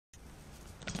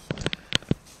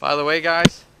By the way,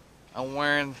 guys, I'm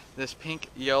wearing this pink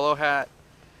Yolo hat.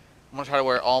 I'm gonna try to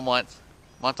wear it all month.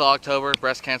 Month of October,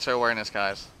 breast cancer awareness,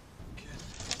 guys.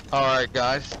 Alright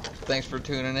guys, thanks for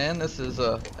tuning in. This is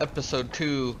episode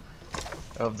 2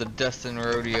 of the Destin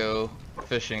rodeo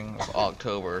fishing of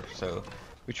October. So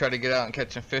we tried to get out and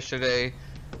catch some fish today.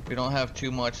 We don't have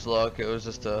too much luck. It was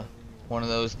just one of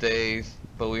those days,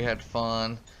 but we had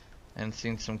fun and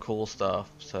seen some cool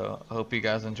stuff. So I hope you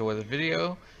guys enjoy the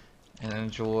video and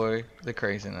enjoy the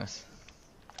craziness.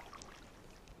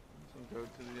 So go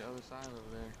to the other side over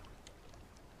there.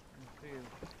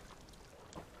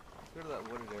 Go to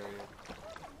that wooded area.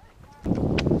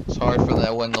 Sorry for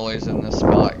that wind noise in this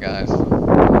spot, guys. You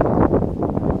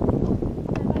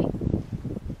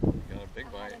got a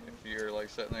big bite if you're like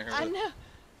sitting there. I know.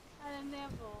 I had a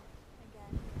nibble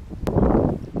again.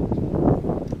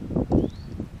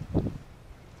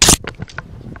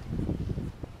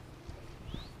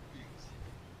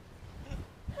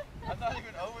 I'm not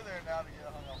even over there now to get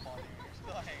hung up on you. You're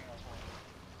still hanging up on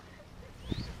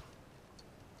me.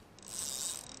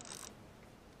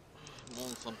 I'm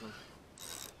on something.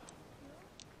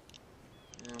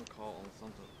 Yeah, I'm caught on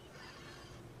something.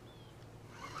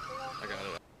 I got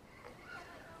it.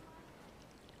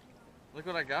 Look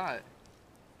what I got.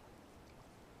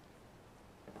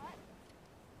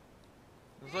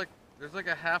 There's like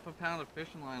a half a pound of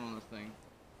fishing line on this thing.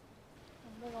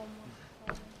 A big old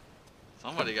one.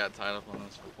 Somebody got tied up on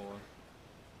this before.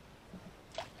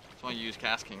 That's why you use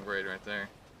KastKing braid right there.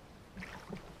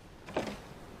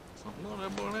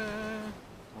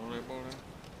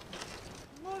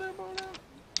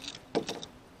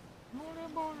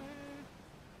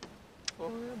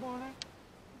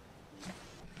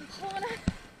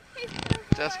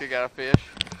 Jessica got a fish.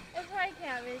 It's probably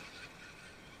cabbage.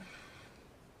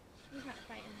 He's not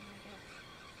fighting me, I guess.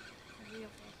 A real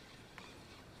fish.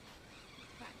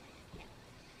 It's fine. Yeah.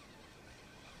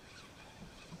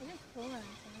 It is pulling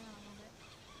us around a little bit.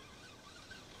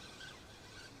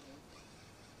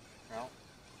 Trout.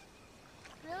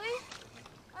 Really?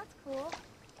 That's cool.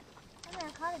 I've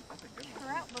never caught a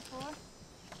trout before.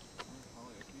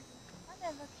 I've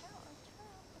never caught a trout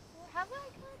before. Have I caught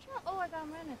a trout? Oh, I got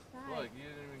him right in the side. Look, you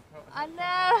didn't even caught. I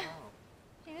know.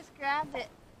 He just grabbed it.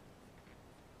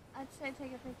 I'd say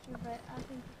take a picture, but I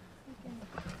think we can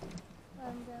let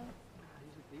him go.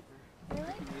 He's a keeper.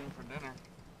 Really? You need him for dinner.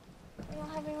 We don't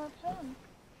have any more pin.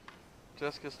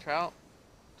 Jessica's trout,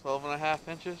 12.5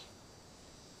 inches.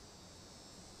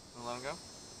 Wanna let him go?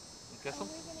 You kiss him?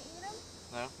 Are we gonna eat him?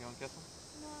 No? You wanna kiss him?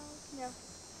 No. No.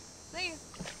 Please.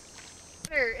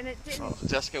 And it didn't. Oh,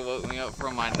 Jessica woke me up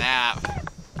from my nap,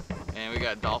 and we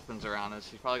got dolphins around us.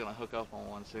 She's probably gonna hook up on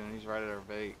one soon. He's right at our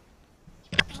bait.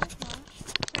 Okay.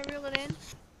 Should I reel it in?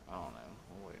 I don't know.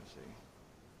 We'll wait and see.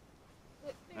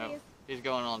 Look, there he Nope. is. He's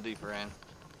going on deeper end.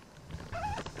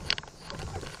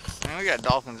 Man, we got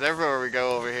dolphins everywhere we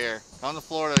go over here. Come to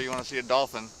Florida, you want to see a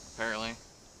dolphin, apparently.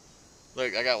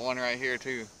 Look, I got one right here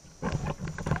too.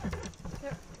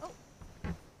 There, oh.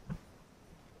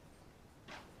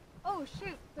 Oh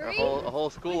shoot, 3? A whole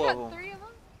school of them. 3 of them?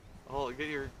 Oh, get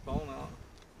your phone out.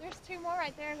 There's 2 more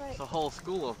right there. Like. It's a whole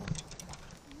school of them.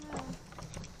 No.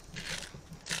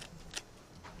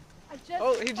 I just.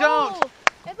 Oh, he jumped! Oh,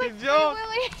 it's like He jumped! Free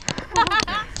Willy.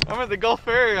 I'm at the Gulf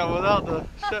area without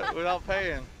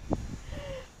paying.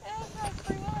 It's like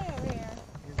Free Willy over here.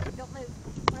 Don't move.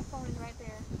 My phone is right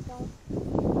there. Don't.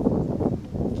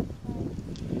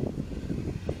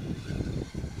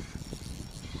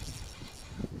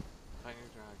 Tighten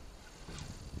your drag.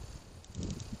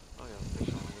 Oh yeah,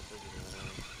 fish on it.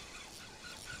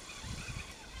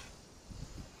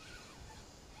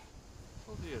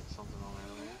 Told you had something on there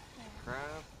earlier.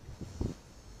 Crab.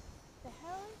 The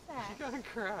hell is that? You got a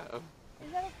crab.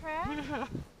 Is that a crab?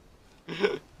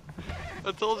 Yeah.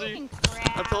 I told you. Freaking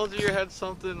crab. I told you had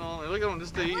something on it. Look at him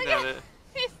just eating at it.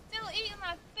 He's still eating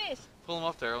my fish. Pull him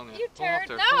up there on you. You Pull him up turd.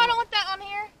 there. No, Pull I him don't up. want that on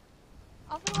here.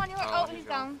 I'll put him on yours. Oh, Oh, he's he's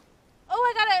gone. gone. Oh,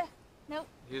 I got a. Nope.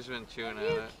 He's been chewing Are at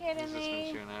you it. kidding He's me? just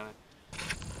been chewing at it.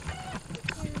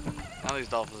 Now these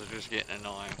dolphins are just getting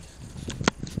annoying.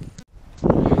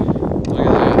 Look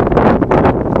at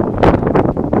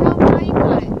How high you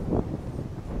got it?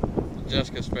 that.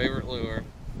 Jessica's favorite lure.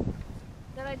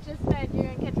 That I just said you're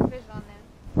gonna catch a fish on then.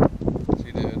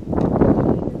 She did.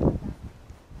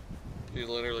 She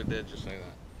literally did just say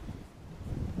that.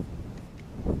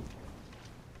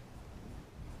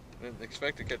 Didn't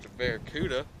expect to catch a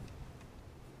barracuda.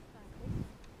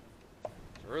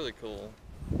 It's really cool.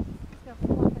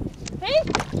 See?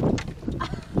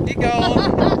 He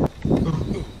gone.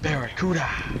 Barracuda.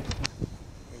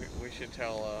 We should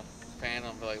tell Pan,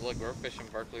 I'm like, look, we're fishing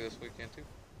Berkeley this weekend too.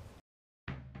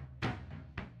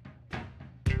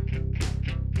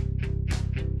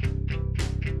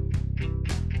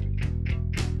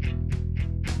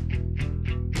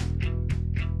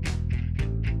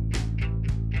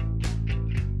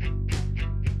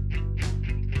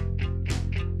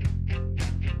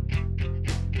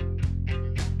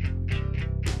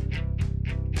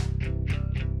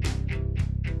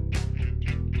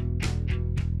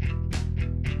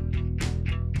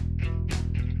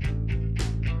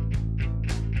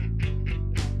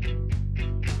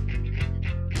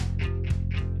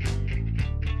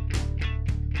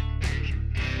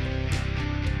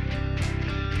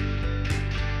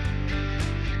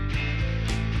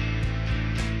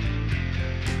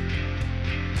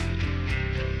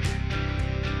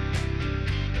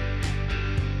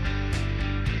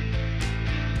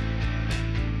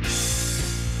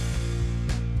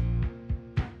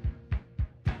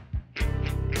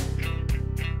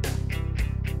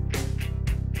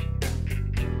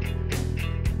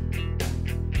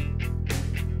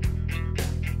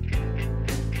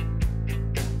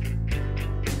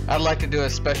 I'd like to do a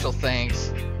special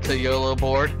thanks to Yolo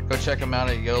Board. Go check them out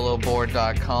at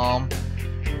yoloboard.com.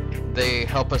 They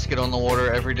help us get on the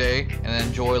water every day and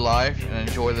enjoy life and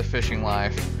enjoy the fishing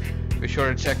life. Be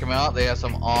sure to check them out. They have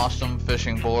some awesome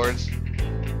fishing boards.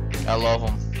 I love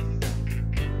them.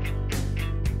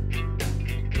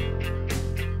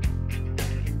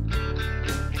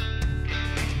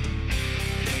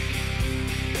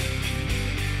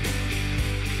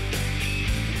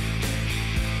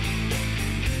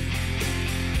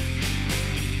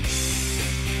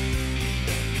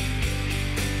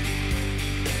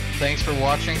 Thanks for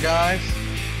watching, guys,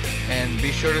 and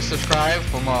be sure to subscribe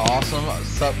for more awesome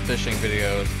sup fishing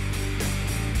videos.